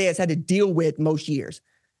Ryan Day has had to deal with most years.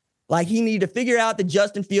 Like, he needed to figure out that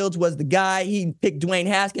Justin Fields was the guy. He picked Dwayne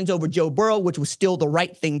Haskins over Joe Burrow, which was still the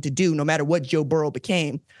right thing to do, no matter what Joe Burrow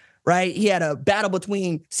became, right? He had a battle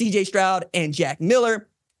between C.J. Stroud and Jack Miller.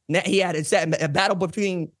 He had a battle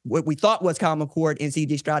between what we thought was Kyle McCord and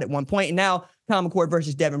C.J. Stroud at one point, and now Kyle McCord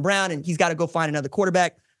versus Devin Brown, and he's got to go find another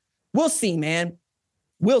quarterback. We'll see, man.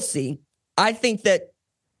 We'll see. I think that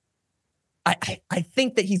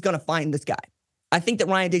he's going to find this guy. I think that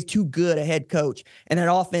Ryan Day's too good a head coach, and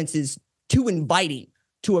that offense is too inviting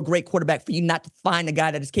to a great quarterback for you not to find a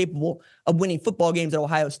guy that is capable of winning football games at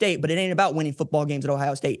Ohio State. But it ain't about winning football games at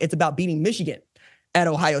Ohio State. It's about beating Michigan at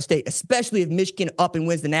Ohio State, especially if Michigan up and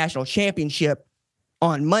wins the national championship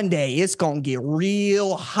on Monday. It's going to get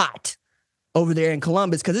real hot over there in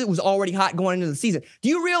Columbus because it was already hot going into the season. Do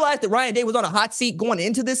you realize that Ryan Day was on a hot seat going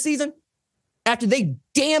into this season after they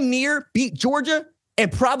damn near beat Georgia and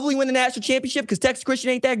probably win the national championship because Texas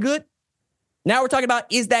Christian ain't that good? Now we're talking about,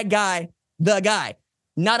 is that guy the guy?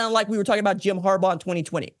 Not unlike we were talking about Jim Harbaugh in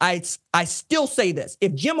 2020. I still say this.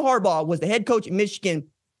 If Jim Harbaugh was the head coach at Michigan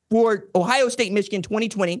for Ohio State, Michigan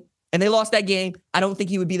 2020, and they lost that game, I don't think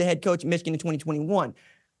he would be the head coach at Michigan in 2021.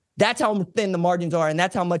 That's how thin the margins are, and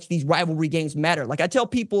that's how much these rivalry games matter. Like, I tell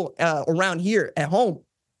people around here at home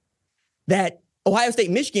that Ohio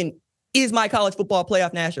State, Michigan is my college football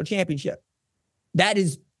playoff national championship. That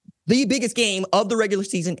is the biggest game of the regular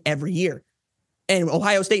season every year. And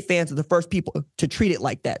Ohio State fans are the first people to treat it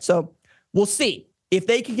like that. So we'll see. If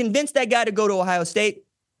they can convince that guy to go to Ohio State,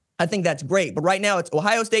 I think that's great. But right now it's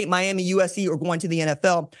Ohio State, Miami, USC, or going to the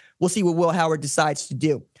NFL. We'll see what Will Howard decides to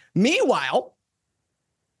do. Meanwhile,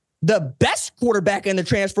 the best quarterback in the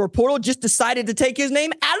transfer portal just decided to take his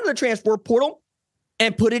name out of the transfer portal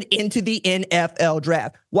and put it into the NFL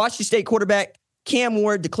draft. Washington State quarterback Cam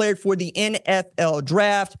Ward declared for the NFL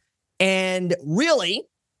draft and really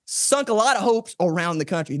sunk a lot of hopes around the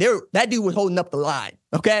country. That dude was holding up the line,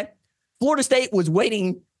 okay? Florida State was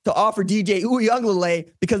waiting to offer DJ Uiagalelei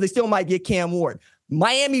because they still might get Cam Ward.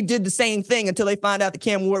 Miami did the same thing until they found out that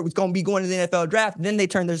Cam Ward was going to be going to the NFL draft. Then they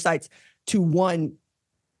turned their sights to one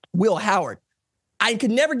Will Howard. I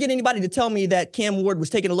could never get anybody to tell me that Cam Ward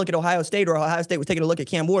was taking a look at Ohio State or Ohio State was taking a look at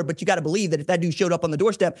Cam Ward, but you got to believe that if that dude showed up on the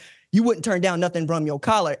doorstep, you wouldn't turn down nothing from your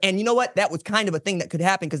collar. And you know what? That was kind of a thing that could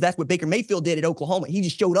happen because that's what Baker Mayfield did at Oklahoma. He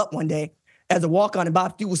just showed up one day as a walk-on, and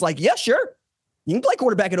Bob Stoops was like, yeah, sure. You can play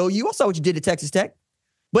quarterback at OU. I saw what you did at Texas Tech.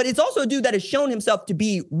 But it's also a dude that has shown himself to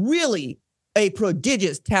be really a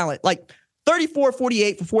prodigious talent. Like, 34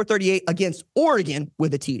 48 for 438 against Oregon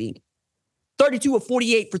with a TD. 32 of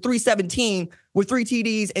 48 for 317 with 3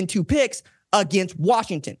 TDs and 2 picks against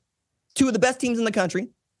Washington. 2 of the best teams in the country.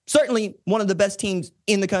 Certainly one of the best teams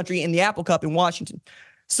in the country in the Apple Cup in Washington.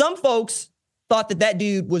 Some folks thought that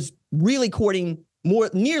dude was really courting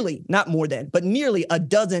nearly a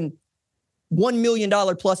dozen $1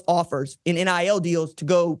 million plus offers in NIL deals to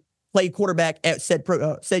go play quarterback at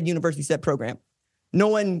said university, said program.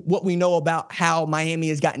 Knowing what we know about how Miami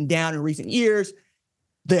has gotten down in recent years,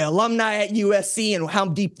 the alumni at USC and how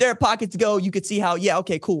deep their pockets go, you could see how, yeah,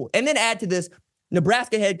 okay, cool. And then add to this,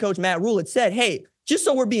 Nebraska head coach Matt Rule had said, hey, just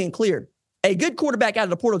so we're being clear, a good quarterback out of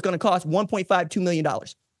the portal is going to cost $1.52 million.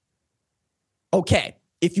 Okay,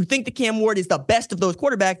 if you think that Cam Ward is the best of those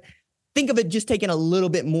quarterbacks, think of it just taking a little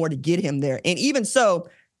bit more to get him there. And even so,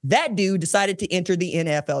 that dude decided to enter the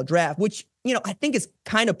NFL draft, which, I think is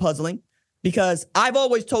kind of puzzling because I've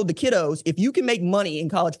always told the kiddos, if you can make money in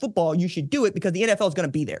college football, you should do it because the NFL is going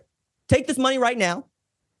to be there. Take this money right now,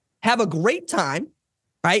 have a great time,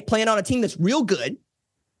 right, playing on a team that's real good,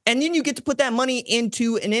 and then you get to put that money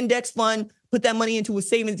into an index fund, put that money into a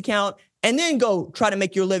savings account, and then go try to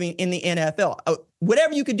make your living in the NFL.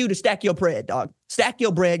 Whatever you can do to stack your bread, dog. Stack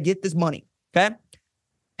your bread, get this money, okay?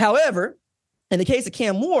 However, in the case of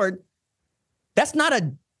Cam Ward, that's not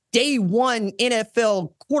a day one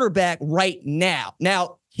NFL quarterback right now.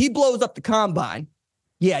 Now, he blows up the combine.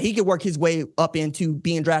 Yeah, he could work his way up into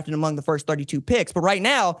being drafted among the first 32 picks. But right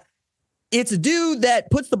now, it's a dude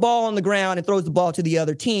that puts the ball on the ground and throws the ball to the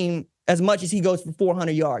other team as much as he goes for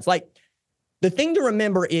 400 yards. Like, the thing to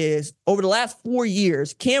remember is, over the last 4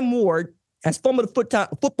 years, Cam Ward has fumbled the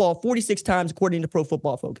football 46 times, according to Pro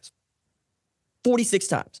Football Focus. 46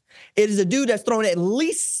 times. It is a dude that's thrown at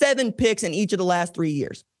least 7 picks in each of the last 3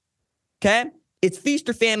 years. Okay? It's feast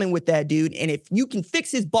or famine with that dude. And if you can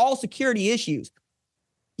fix his ball security issues,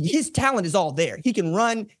 his talent is all there. He can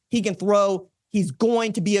run, he can throw. He's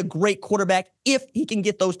going to be a great quarterback if he can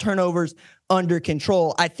get those turnovers under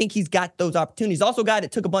control. I think he's got those opportunities. Also a guy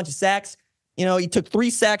that took a bunch of sacks. He took 3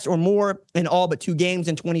 sacks or more in all but 2 games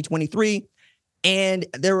in 2023. And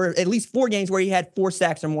there were at least 4 games where he had 4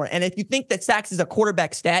 sacks or more. And if you think that sacks is a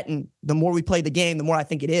quarterback stat, and the more we play the game, the more I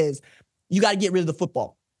think it is, you got to get rid of the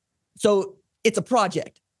football. So it's a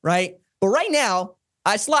project, right? But right now,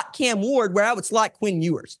 I slot Cam Ward where I would slot Quinn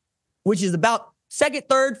Ewers, which is about 2nd,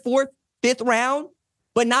 3rd, 4th, 5th round,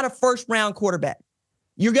 but not a 1st round quarterback.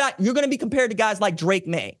 You're going to be compared to guys like Drake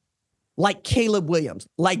May, like Caleb Williams,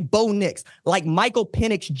 like Bo Nix, like Michael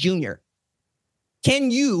Penix Jr. Can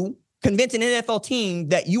you convince an NFL team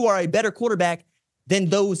that you are a better quarterback than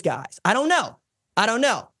those guys? I don't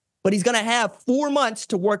know. But he's going to have 4 months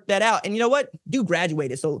to work that out. And you know what? Dude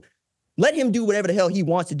graduated, so let him do whatever the hell he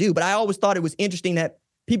wants to do. But I always thought it was interesting that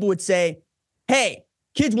people would say, hey,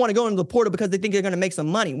 kids want to go into the portal because they think they're going to make some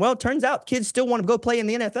money. Well, it turns out kids still want to go play in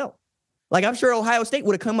the NFL. Like, I'm sure Ohio State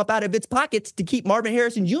would have come up out of its pockets to keep Marvin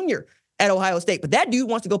Harrison Jr. at Ohio State. But that dude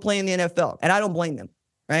wants to go play in the NFL, and I don't blame them,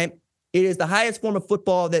 right? It is the highest form of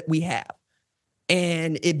football that we have,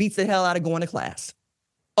 and it beats the hell out of going to class.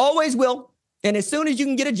 Always will. And as soon as you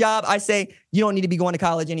can get a job, I say, you don't need to be going to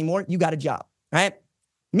college anymore. You got a job, right?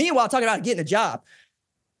 Meanwhile, talking about getting a job,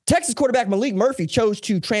 Texas quarterback Malik Murphy chose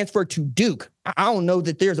to transfer to Duke. I don't know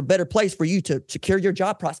that there's a better place for you to secure your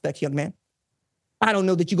job prospects, young man. I don't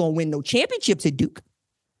know that you're going to win no championships at Duke,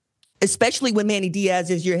 especially when Manny Diaz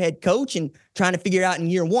is your head coach and trying to figure out in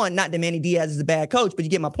year 1, not that Manny Diaz is a bad coach, but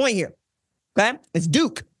you get my point here, okay? It's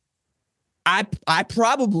Duke. I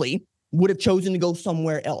probably would have chosen to go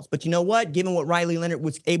somewhere else. But you know what? Given what Riley Leonard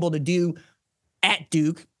was able to do at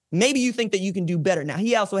Duke, maybe you think that you can do better. Now,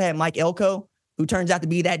 he also had Mike Elko, who turns out to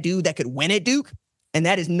be that dude that could win at Duke, and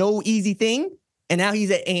that is no easy thing. And now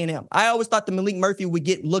he's at A&M. I always thought that Malik Murphy would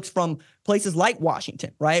get looks from places like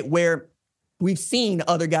Washington, right, where we've seen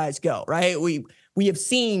other guys go, right? We have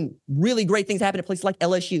seen really great things happen at places like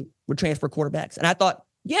LSU with transfer quarterbacks. And I thought,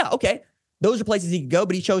 yeah, okay, those are places he could go,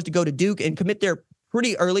 but he chose to go to Duke and commit there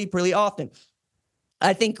pretty early, pretty often.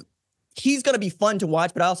 I think he's going to be fun to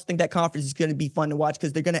watch, but I also think that conference is going to be fun to watch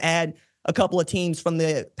because they're going to add a couple of teams from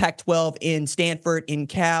the Pac-12 in Stanford, in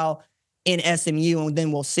Cal, in SMU, and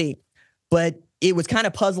then we'll see. But it was kind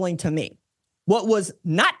of puzzling to me. What was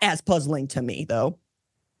not as puzzling to me, though,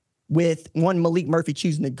 with one Malik Murphy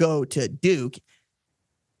choosing to go to Duke,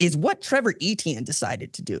 is what Trevor Etienne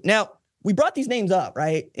decided to do. Now, we brought these names up,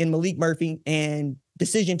 right, in Malik Murphy and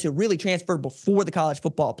decision to really transfer before the college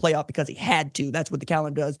football playoff because he had to. That's what the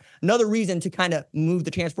calendar does. Another reason to kind of move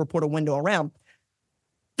the transfer portal window around.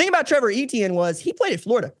 The thing about Trevor Etienne was he played at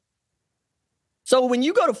Florida. So when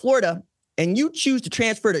you go to Florida and you choose to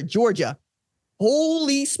transfer to Georgia,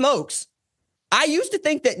 holy smokes. I used to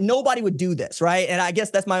think that nobody would do this, right? And I guess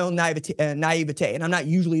that's my own naivete, and I'm not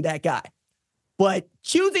usually that guy. But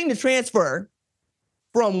choosing to transfer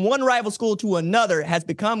from one rival school to another has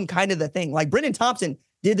become kind of the thing. Like Brendan Thompson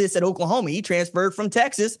did this at Oklahoma. He transferred from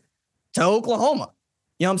Texas to Oklahoma.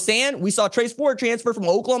 You know what I'm saying? We saw Trace Ford transfer from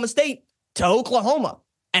Oklahoma State to Oklahoma.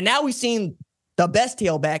 And now we've seen the best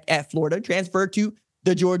tailback at Florida transfer to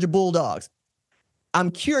the Georgia Bulldogs. I'm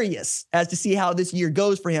curious as to see how this year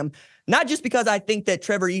goes for him. Not just because I think that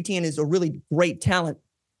Trevor Etienne is a really great talent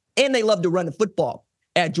and they love to run the football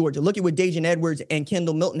at Georgia. Look at what Dajan Edwards and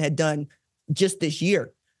Kendall Milton had done just this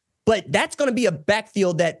year. But that's going to be a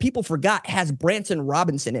backfield that people forgot has Branson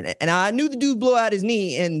Robinson in it. And I knew the dude blew out his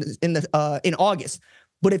knee in August.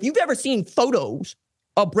 But if you've ever seen photos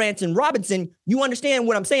of Branson Robinson, you understand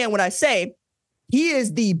what I'm saying when I say he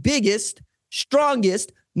is the biggest,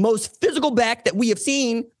 strongest, most physical back that we have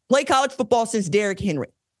seen play college football since Derrick Henry.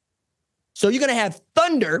 So you're going to have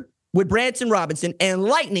thunder with Branson Robinson and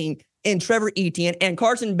lightning in Trevor Etienne and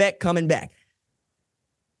Carson Beck coming back.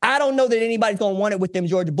 I don't know that anybody's going to want it with them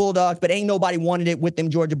Georgia Bulldogs, but ain't nobody wanted it with them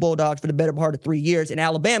Georgia Bulldogs for the better part of 3 years. And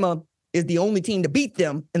Alabama is the only team to beat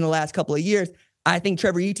them in the last couple of years. I think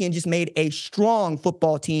Trevor Etienne just made a strong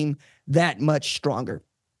football team that much stronger.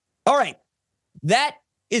 All right. That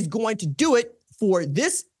is going to do it for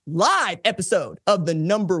this live episode of the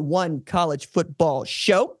 #1 college football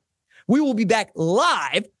show. We will be back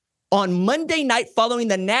live on Monday night following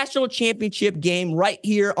the national championship game right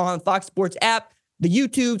here on Fox Sports app, the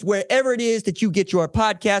YouTubes, wherever it is that you get your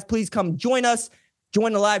podcast. Please come join us.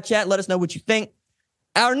 Join the live chat. Let us know what you think.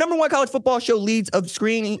 Our #1 college football show leads of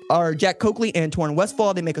screening are Jack Coakley and Torrin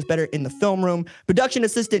Westfall. They make us better in the film room. Production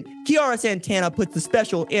assistant Kiara Santana puts the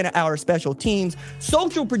special in our special teams.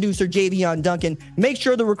 Social producer Javion Duncan makes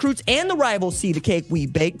sure the recruits and the rivals see the cake we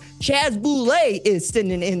bake. Chaz Boulay is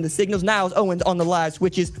sending in the signals. Niles Owens on the live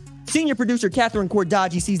switches. Senior producer Catherine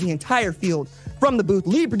Cordaji sees the entire field from the booth.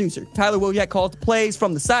 Lead producer Tyler Wojak calls the plays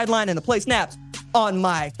from the sideline and the play snaps on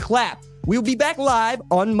my clap. We'll be back live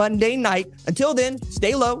on Monday night. Until then,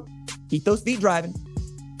 stay low, keep those feet driving.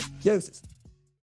 Deuces.